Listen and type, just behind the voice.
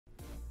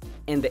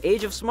In the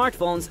age of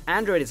smartphones,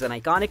 Android is an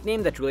iconic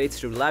name that relates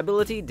to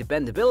reliability,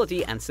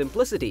 dependability, and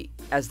simplicity,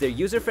 as their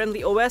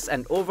user-friendly OS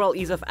and overall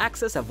ease of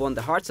access have won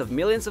the hearts of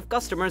millions of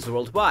customers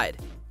worldwide.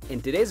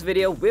 In today's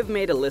video, we've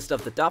made a list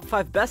of the top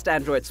 5 best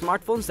Android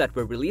smartphones that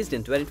were released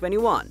in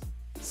 2021.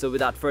 So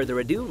without further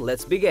ado,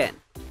 let's begin.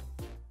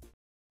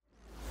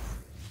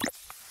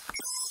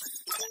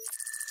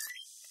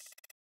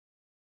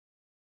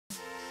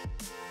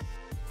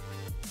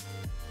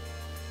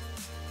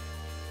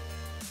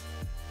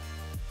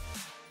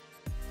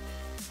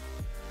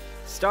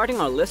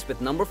 Starting our list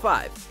with number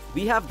 5,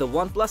 we have the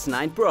OnePlus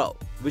 9 Pro,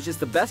 which is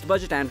the best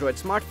budget Android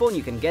smartphone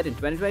you can get in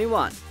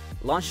 2021.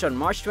 Launched on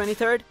March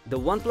 23rd, the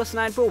OnePlus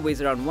 9 Pro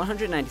weighs around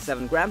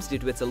 197 grams due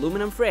to its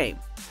aluminum frame.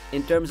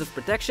 In terms of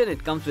protection,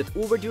 it comes with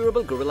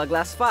uber-durable Gorilla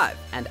Glass 5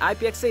 and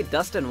IPX8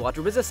 dust and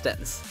water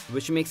resistance,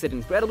 which makes it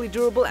incredibly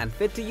durable and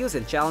fit to use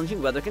in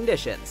challenging weather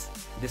conditions.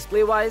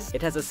 Display-wise,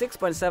 it has a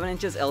 6.7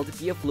 inches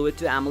LTPO Fluid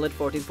to AMOLED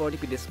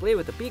 1440p display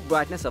with a peak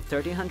brightness of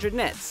 1300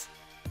 nits.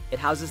 It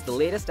houses the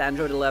latest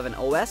Android 11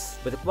 OS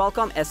with a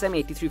Qualcomm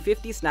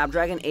SM8350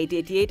 Snapdragon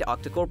 888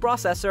 octa-core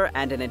processor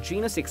and an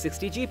Adreno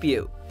 660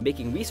 GPU,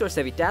 making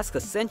resource-heavy tasks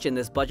a cinch in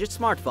this budget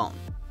smartphone.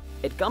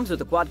 It comes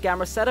with a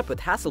quad-camera setup with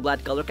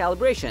Hasselblad color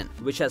calibration,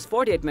 which has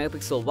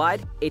 48MP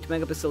wide,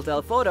 8MP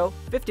telephoto,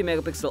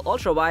 50MP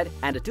ultra-wide,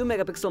 and a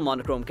 2MP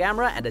monochrome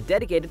camera and a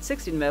dedicated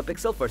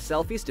 16MP for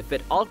selfies to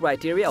fit all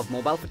criteria of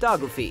mobile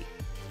photography.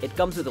 It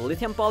comes with a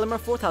lithium polymer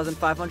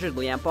 4500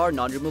 mAh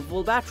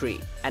non-removable battery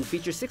and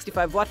features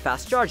 65-watt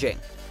fast charging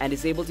and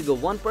is able to go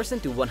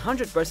 1% to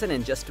 100%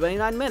 in just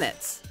 29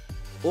 minutes.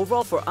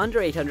 Overall, for under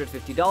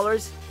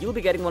 $850, you'll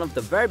be getting one of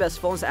the very best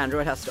phones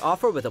Android has to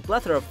offer with a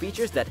plethora of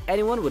features that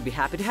anyone would be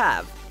happy to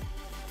have.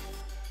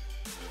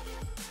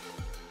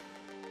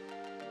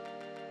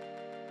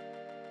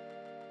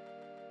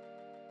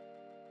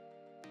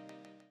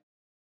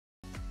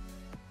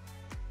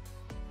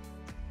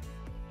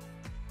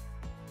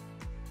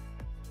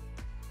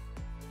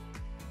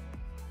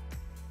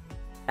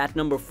 At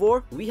number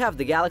 4, we have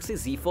the Galaxy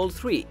Z Fold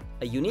 3,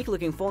 a unique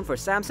looking phone for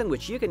Samsung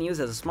which you can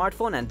use as a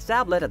smartphone and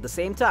tablet at the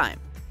same time.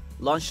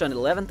 Launched on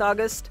 11th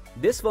August,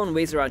 this phone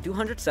weighs around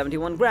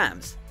 271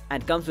 grams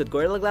and comes with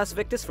Gorilla Glass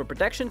Victus for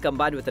protection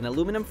combined with an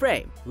aluminum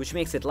frame, which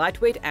makes it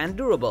lightweight and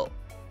durable.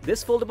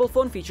 This foldable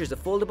phone features a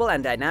foldable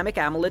and dynamic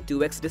AMOLED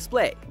 2X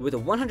display with a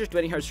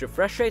 120Hz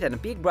refresh rate and a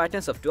peak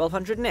brightness of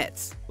 1200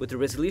 nits, with a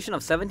resolution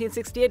of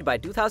 1768 by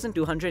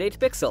 2208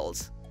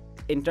 pixels.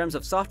 In terms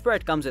of software,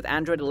 it comes with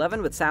Android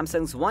 11 with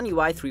Samsung's One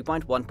UI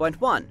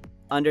 3.1.1.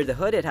 Under the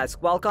hood, it has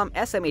Qualcomm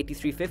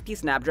SM8350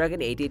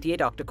 Snapdragon 888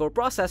 octa-core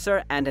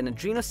processor and an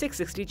Adreno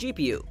 660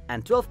 GPU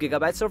and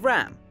 12GB of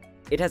RAM.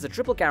 It has a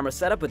triple camera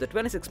setup with a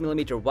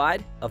 26mm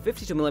wide, a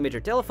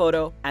 52mm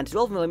telephoto, and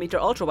 12mm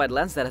ultra-wide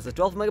lens that has a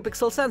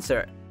 12MP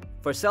sensor.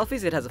 For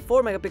selfies, it has a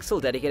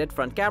 4MP dedicated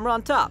front camera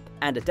on top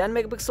and a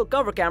 10MP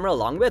cover camera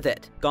along with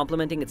it,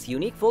 complementing its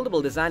unique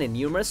foldable design in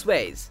numerous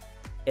ways.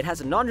 It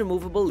has a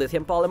non-removable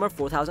lithium polymer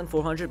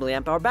 4400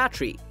 mAh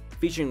battery,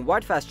 featuring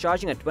wide fast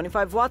charging at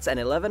 25 watts and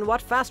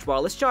 11-watt fast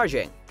wireless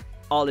charging.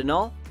 All in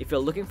all, if you're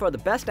looking for the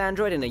best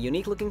Android in a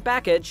unique looking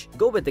package,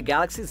 go with the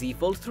Galaxy Z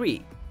Fold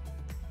 3.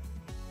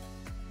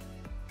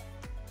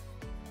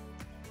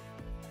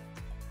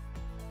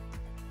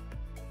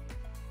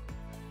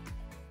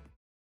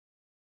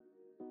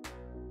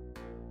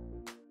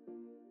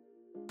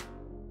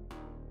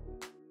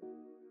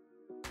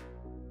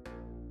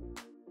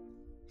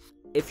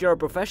 If you're a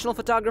professional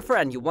photographer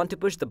and you want to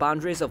push the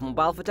boundaries of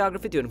mobile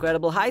photography to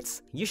incredible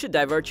heights, you should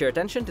divert your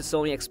attention to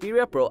Sony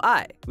Xperia Pro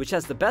I, which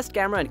has the best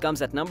camera and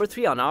comes at number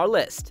 3 on our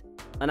list.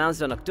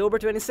 Announced on October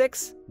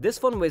 26, this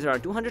phone weighs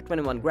around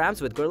 221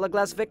 grams with Gorilla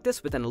Glass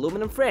Victus with an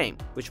aluminum frame,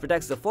 which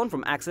protects the phone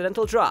from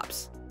accidental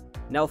drops.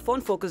 Now, a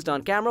phone focused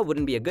on camera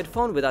wouldn't be a good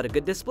phone without a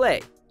good display.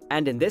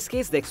 And in this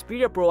case, the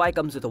Xperia Pro I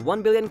comes with a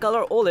 1 billion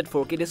color OLED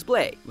 4K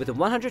display with a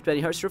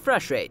 120Hz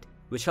refresh rate,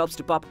 which helps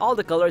to pop all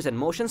the colors and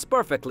motions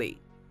perfectly.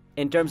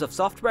 In terms of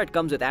software, it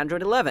comes with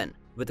Android 11,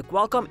 with a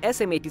Qualcomm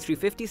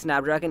SM8350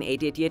 Snapdragon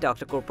 888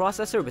 octa-core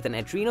processor with an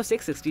Adreno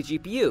 660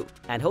 GPU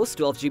and hosts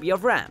 12GB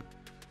of RAM.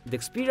 The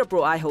Xperia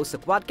Pro I hosts a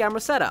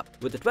quad-camera setup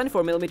with a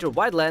 24mm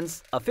wide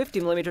lens, a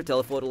 50mm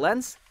telephoto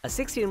lens, a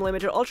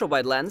 16mm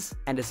ultra-wide lens,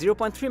 and a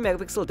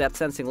 0.3MP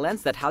depth-sensing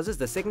lens that houses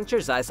the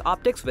signature Zeiss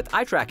optics with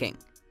eye tracking.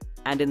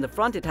 And in the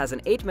front, it has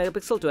an 8MP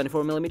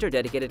 24mm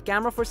dedicated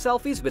camera for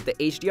selfies with the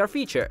HDR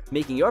feature,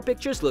 making your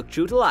pictures look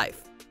true to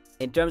life.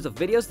 In terms of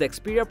videos, the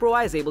Xperia Pro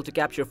I is able to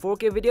capture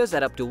 4K videos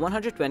at up to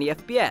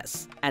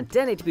 120fps and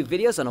 1080p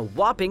videos on a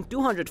whopping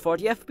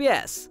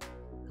 240fps.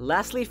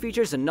 Lastly, it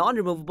features a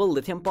non-removable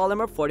lithium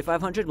polymer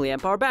 4500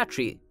 mAh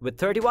battery with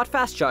 30-watt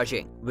fast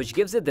charging, which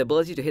gives it the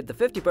ability to hit the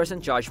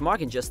 50% charge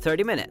mark in just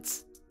 30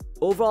 minutes.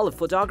 Overall, if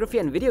photography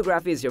and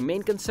videography is your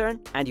main concern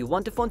and you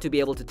want a phone to be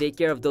able to take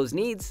care of those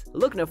needs,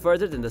 look no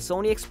further than the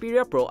Sony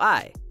Xperia Pro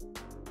I.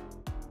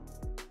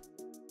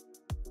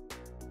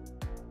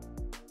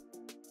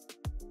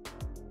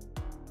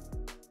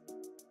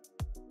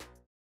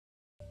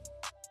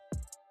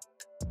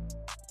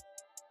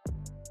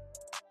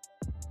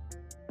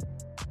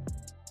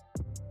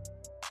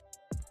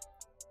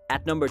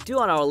 At number 2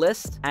 on our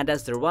list, and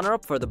as the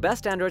runner-up for the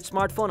best Android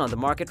smartphone on the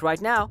market right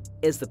now,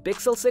 is the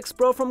Pixel 6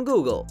 Pro from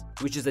Google,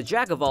 which is a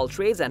jack of all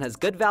trades and has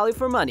good value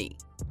for money.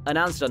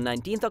 Announced on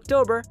 19th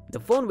October, the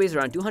phone weighs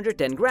around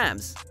 210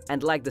 grams,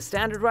 and like the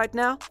standard right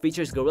now,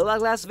 features Gorilla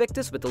Glass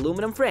Victus with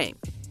aluminum frame.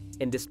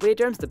 In display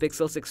terms, the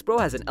Pixel 6 Pro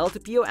has an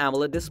LTPO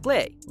AMOLED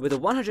display with a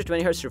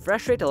 120Hz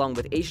refresh rate along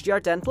with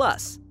HDR10+,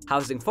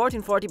 housing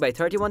 1440 by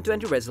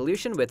 3120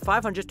 resolution with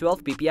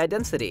 512 ppi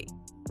density.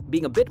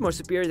 Being a bit more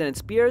superior than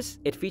its peers,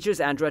 it features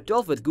Android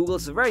 12 with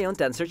Google's very own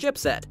Tensor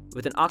chipset,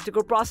 with an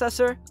octa-core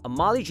processor, a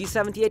Mali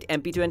G78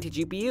 MP20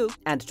 GPU,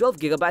 and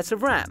 12GB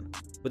of RAM.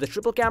 With a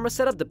triple camera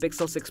setup, the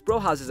Pixel 6 Pro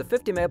houses a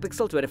 50MP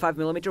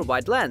 25mm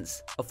wide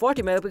lens, a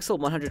 40MP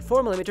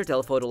 104mm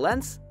telephoto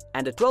lens,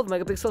 and a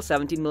 12MP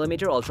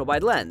 17mm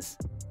ultra-wide lens.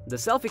 The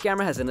selfie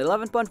camera has an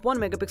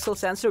 11.1MP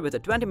sensor with a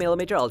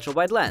 20mm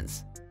ultra-wide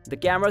lens. The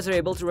cameras are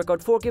able to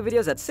record 4K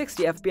videos at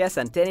 60fps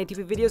and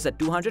 1080p videos at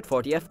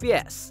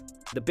 240fps.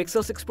 The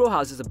Pixel 6 Pro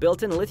houses a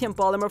built-in lithium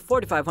polymer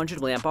 4500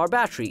 mAh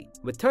battery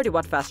with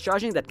 30W fast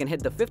charging that can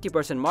hit the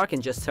 50% mark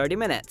in just 30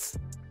 minutes.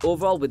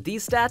 Overall, with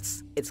these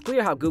stats, it's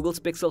clear how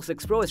Google's Pixel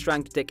 6 Pro is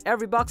trying to tick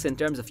every box in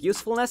terms of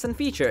usefulness and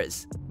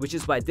features, which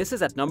is why this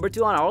is at number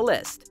 2 on our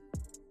list.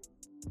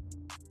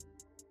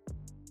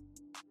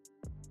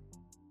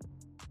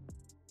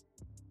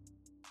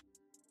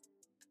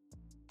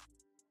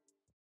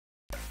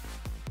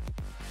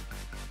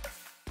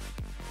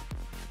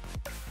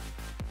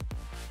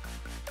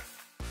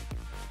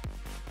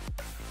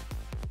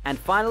 And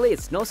finally,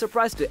 it's no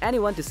surprise to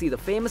anyone to see the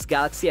famous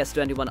Galaxy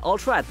S21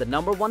 Ultra at the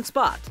number 1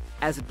 spot,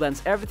 as it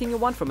blends everything you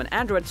want from an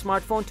Android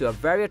smartphone to a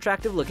very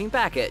attractive looking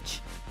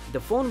package. The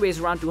phone weighs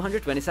around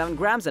 227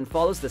 grams and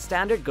follows the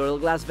standard Gorilla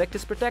Glass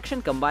Victus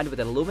protection combined with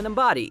an aluminum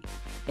body.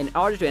 In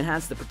order to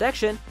enhance the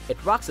protection,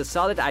 it rocks a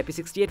solid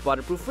IP68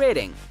 waterproof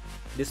rating.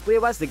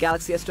 Display-wise, the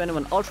Galaxy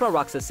S21 Ultra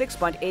rocks a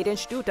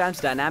 6.8-inch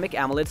 2x dynamic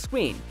AMOLED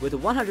screen with a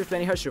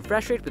 120Hz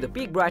refresh rate with a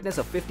peak brightness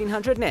of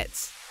 1500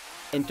 nits.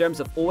 In terms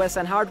of OS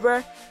and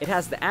hardware, it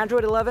has the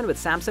Android 11 with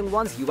Samsung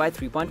One's UI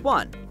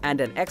 3.1 and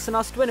an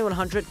Exynos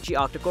 2100G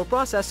octa-core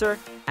processor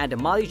and a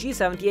Mali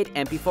G78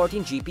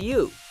 MP14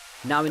 GPU.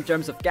 Now in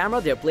terms of camera,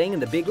 they're playing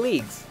in the big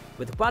leagues,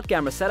 with a quad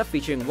camera setup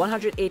featuring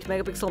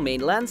 108MP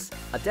main lens,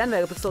 a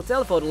 10MP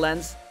telephoto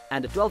lens,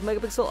 and a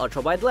 12MP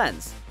ultra-wide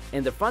lens.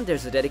 In the front,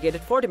 there's a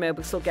dedicated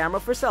 40MP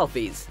camera for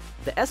selfies.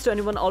 The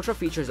S21 Ultra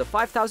features a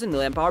 5000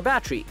 mAh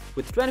battery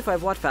with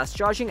 25W fast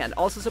charging and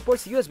also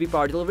supports USB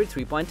Power Delivery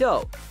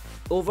 3.0.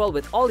 Overall,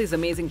 with all these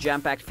amazing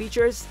jam-packed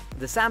features,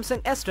 the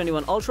Samsung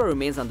S21 Ultra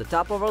remains on the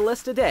top of our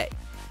list today.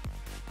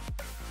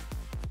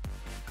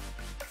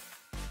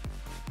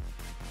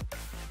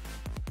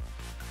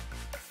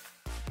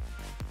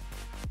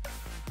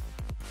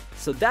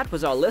 So that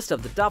was our list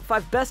of the top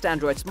 5 best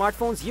Android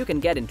smartphones you can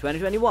get in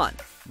 2021.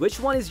 Which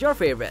one is your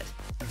favorite?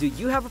 Do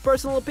you have a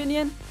personal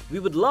opinion? We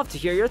would love to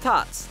hear your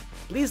thoughts.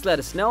 Please let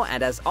us know,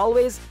 and as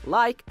always,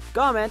 like,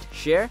 comment,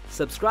 share,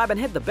 subscribe and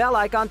hit the bell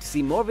icon to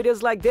see more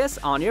videos like this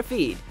on your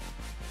feed.